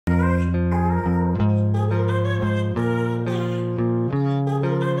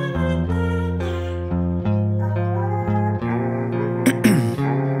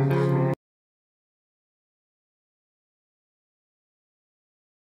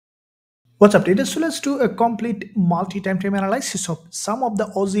What's up, traders? So let's do a complete multi-time frame analysis of some of the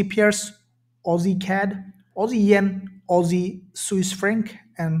Aussie pairs, Aussie CAD, Aussie Yen, Aussie Swiss franc,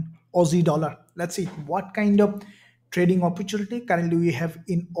 and Aussie dollar. Let's see what kind of trading opportunity currently we have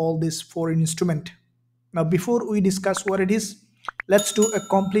in all these four instruments. Now, before we discuss what it is, let's do a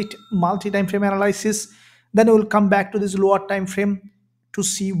complete multi-time frame analysis. Then we'll come back to this lower time frame to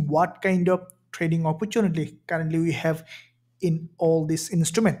see what kind of trading opportunity currently we have in all this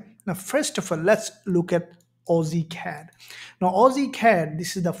instrument. Now, first of all, let's look at Aussie CAD. Now, Aussie CAD,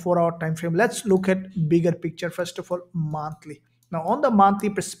 this is the 4 hour time frame. Let's look at bigger picture. First of all, monthly. Now, on the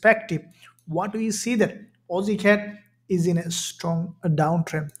monthly perspective, what do you see that Aussie CAD is in a strong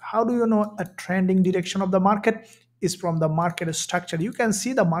downtrend? How do you know a trending direction of the market is from the market structure? You can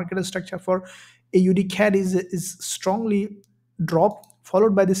see the market structure for AUD CAD is strongly drop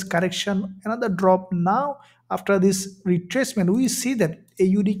followed by this correction, another drop. Now after this retracement, we see that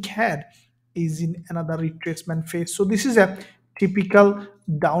AUD CAD is in another retracement phase. So this is a typical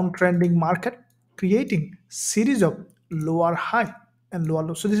downtrending market creating series of lower high and lower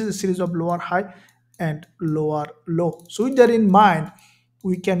low. So this is a series of lower high and lower low. So with that in mind,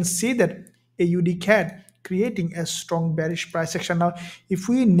 we can see that AUD CAD creating a strong bearish price action. Now if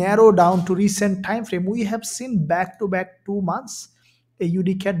we narrow down to recent time frame, we have seen back to back 2 months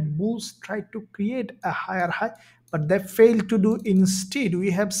AUDCAD bulls tried to create a higher high, but they failed to do. Instead, we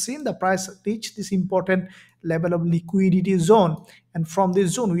have seen the price reach this important level of liquidity zone, and from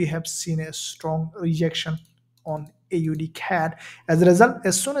this zone we have seen a strong rejection on AUDCAD. As a result,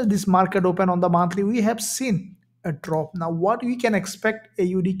 as soon as this market opened on the monthly, we have seen a drop. Now what we can expect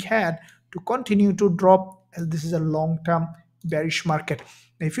AUDCAD to continue to drop, as this is a long-term bearish market.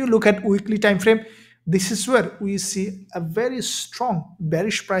 Now, if you look at weekly time frame, this is where we see a very strong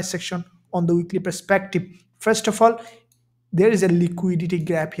bearish price action on the weekly perspective. First of all, there is a liquidity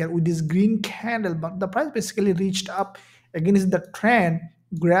gap here with this green candle, but the price basically reached up against the trend,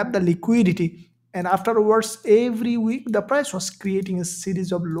 grabbed the liquidity, and afterwards every week the price was creating a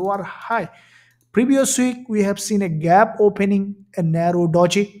series of lower high. Previous week we have seen a gap opening, a narrow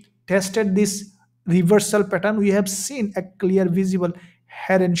doji, tested this reversal pattern. We have seen a clear visible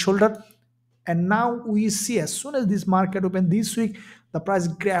head and shoulder, and now we see as soon as this market opened this week, the price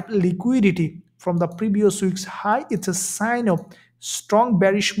grabbed liquidity from the previous week's high. It's a sign of strong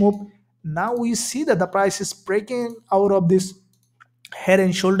bearish move. Now we see that the price is breaking out of this head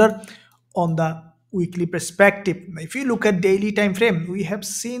and shoulder on the weekly perspective. If you look at daily time frame, we have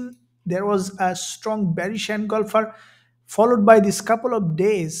seen there was a strong bearish engulfer followed by this couple of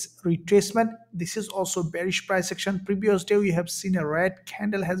days retracement. This is also bearish price action. Previous day we have seen a red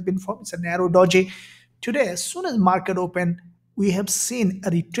candle has been formed. It's a narrow doji. Today, as soon as market open, we have seen a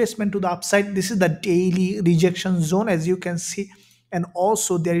retracement to the upside. This is the daily rejection zone, as you can see, and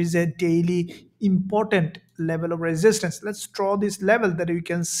also there is a daily important level of resistance. Let's draw this level that you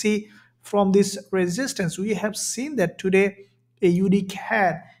can see. From this resistance, we have seen that today AUD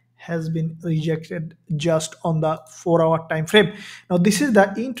CAD has been rejected just on the 4 hour time frame. Now this is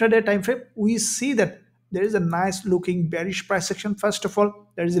the intraday time frame. We see that there is a nice looking bearish price action. First of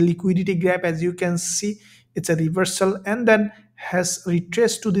all, there is a liquidity gap, as you can see. It's a reversal and then has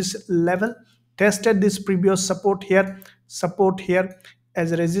retraced to this level, tested this previous support here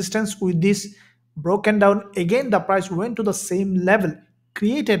as a resistance. With this broken down again, the price went to the same level,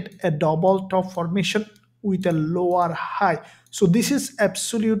 created a double top formation with a lower high. So this is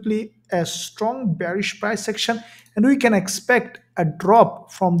absolutely a strong bearish price action, and we can expect a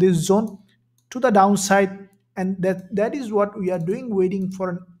drop from this zone to the downside, and that is what we are doing, waiting for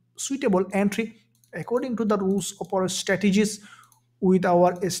a suitable entry according to the rules of our strategies with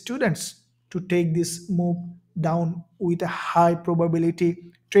our students to take this move down with a high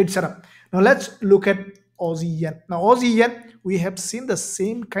probability trade setup. Now let's look at Aussie Yen. Now Aussie Yen, we have seen the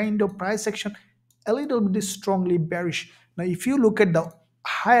same kind of price action, a little bit strongly bearish. Now if you look at the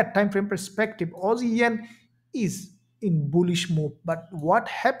higher time frame perspective, Aussie Yen is in bullish move, but what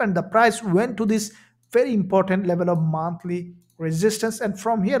happened, the price went to this very important level of monthly resistance, and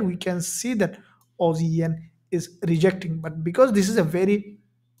from here we can see that Aussie Yen is rejecting. But because this is a very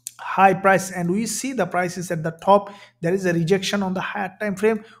high price and we see the price is at the top, there is a rejection on the higher time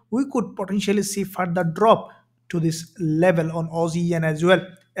frame, we could potentially see further drop to this level on Aussie Yen, as well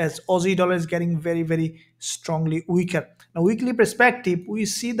as Aussie dollar is getting very strongly weaker. Now weekly perspective, we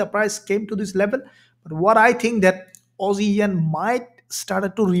see the price came to this level, but what I think that Aussie Yen might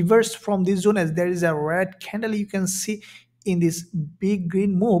started to reverse from this zone, as there is a red candle you can see in this big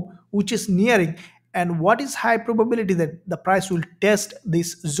green move which is nearing, and what is high probability that the price will test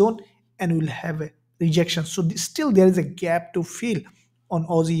this zone and will have a rejection. So still there is a gap to fill on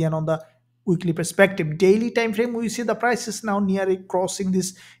Aussie Yen on the weekly perspective. Daily time frame, we see the price is now nearly crossing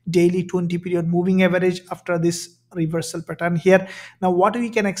this daily 20 period moving average after this reversal pattern here. Now what we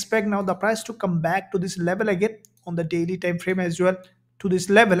can expect now, the price to come back to this level again on the daily time frame as well, to this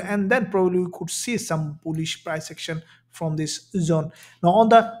level, and then probably we could see some bullish price action from this zone. Now on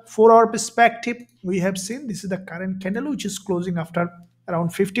the 4 hour perspective, we have seen this is the current candle which is closing after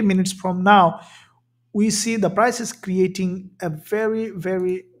around 50 minutes from now. We see the price is creating a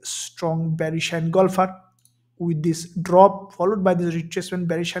very strong bearish engulfer with this drop followed by this retracement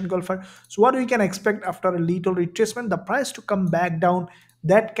bearish engulfer. So what we can expect after a little retracement, the price to come back down,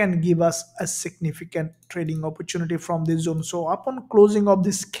 that can give us a significant trading opportunity from this zone. So upon closing of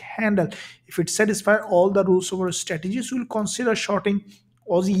this candle, if it satisfies all the rules over strategies, we'll consider shorting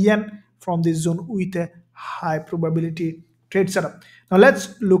Aussie yen from this zone with a high probability trade setup. Now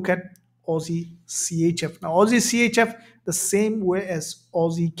let's look at Aussie CHF. Now Aussie CHF, the same way as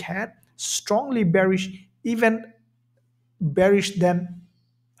Aussie CAD, strongly bearish, even bearish than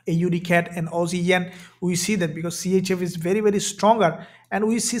AUDCAD and Aussie yen. We see that because CHF is very stronger, and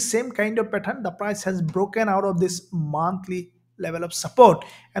we see same kind of pattern. The price has broken out of this monthly level of support,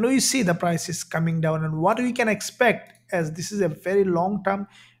 and we see the price is coming down. And what we can expect, as this is a very long term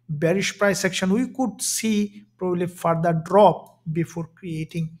bearish price action, we could see probably further drop before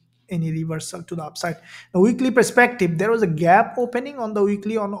creating any reversal to the upside. The weekly perspective, there was a gap opening on the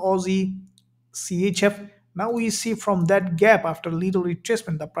weekly on Aussie CHF. Now we see from that gap, after little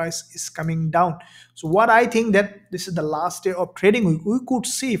retracement, the price is coming down. So what I think, that this is the last day of trading week, we could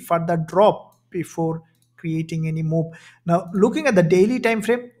see further drop before creating any move. Now looking at the daily time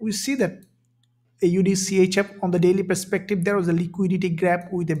frame, we see that AUDCHF on the daily perspective, there was a liquidity grab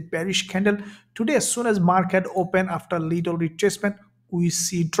with a bearish candle. Today, as soon as market open after little retracement, we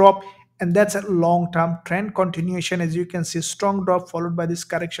see drop, and that's a long-term trend continuation. As you can see, strong drop followed by this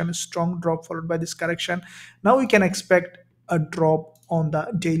correction, strong drop followed by this correction. Now we can expect a drop on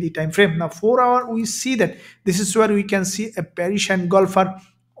the daily time frame. Now 4 hour, we see that this is where we can see a bearish engulfer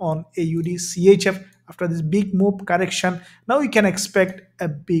on AUDCHF after this big move correction. Now we can expect a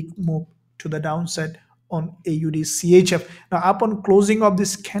big move to the downside on AUDCHF. Now upon closing of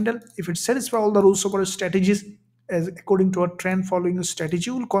this candle, if it satisfies all the rules over strategies, as according to a trend following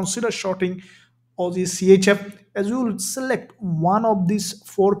strategy, we'll consider shorting Aussie CHF, as we will select one of these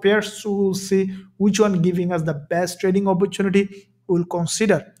 4 pairs. So we'll see which one giving us the best trading opportunity. We'll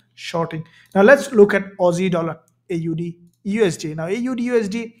consider shorting. Now let's look at Aussie dollar, AUD USD. Now AUD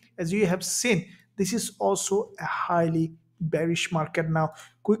USD, as you have seen, this is also a highly bearish market. Now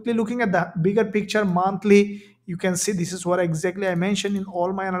quickly looking at the bigger picture monthly, you can see this is what exactly I mentioned in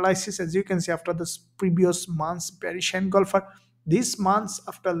all my analysis. As you can see, after this previous month's bearish engulfer, this month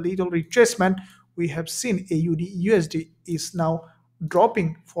after little retracement, we have seen AUD USD is now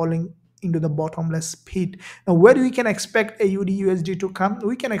dropping, falling into the bottomless pit. Now where we can expect AUD USD to come,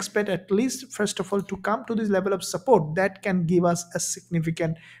 we can expect at least first of all to come to this level of support that can give us a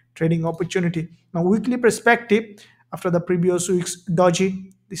significant trading opportunity. Now weekly perspective, after the previous week's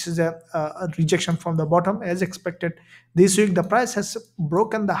doji, this is a rejection from the bottom as expected. This week the price has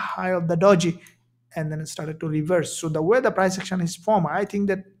broken the high of the doji and then it started to reverse. So the way the price action is formed, I think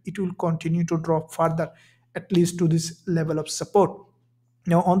that it will continue to drop further, at least to this level of support.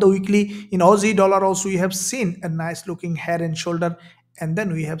 Now on the weekly in Aussie dollar also, we have seen a nice looking head and shoulder, and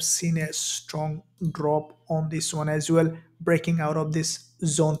then we have seen a strong drop on this one as well, breaking out of this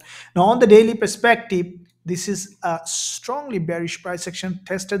zone. Now on the daily perspective, this is a strongly bearish price action,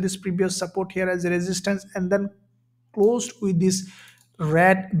 tested this previous support here as a resistance, and then closed with this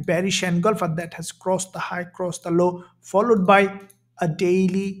red bearish engulfer that has crossed the high, crossed the low, followed by a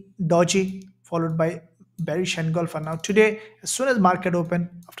daily doji, followed by bearish engulfer. Now today, as soon as market open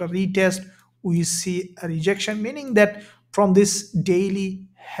after retest, we see a rejection, meaning that from this daily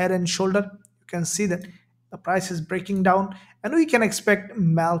head and shoulder, you can see that the price is breaking down, and we can expect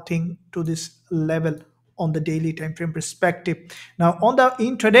melting to this level on the daily time frame perspective. Now on the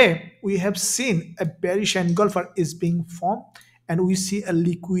intraday, we have seen a bearish engulfer is being formed, and we see a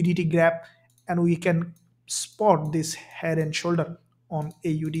liquidity grab, and we can spot this head and shoulder on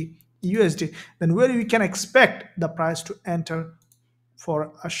AUD USD. Then where we can expect the price to enter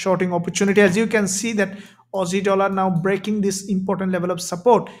for a shorting opportunity. As you can see that Aussie dollar now breaking this important level of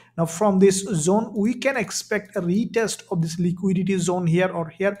support. Now from this zone, we can expect a retest of this liquidity zone here or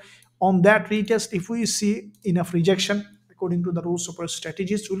here. On that retest, if we see enough rejection according to the rules of our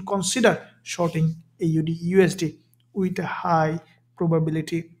strategies, we'll consider shorting AUD USD with a high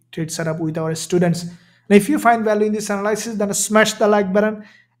probability trade setup with our students. Now if you find value in this analysis, then smash the like button,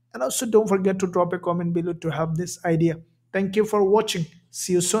 and also don't forget to drop a comment below to have this idea. Thank you for watching.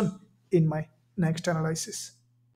 See you soon. in my next analysis.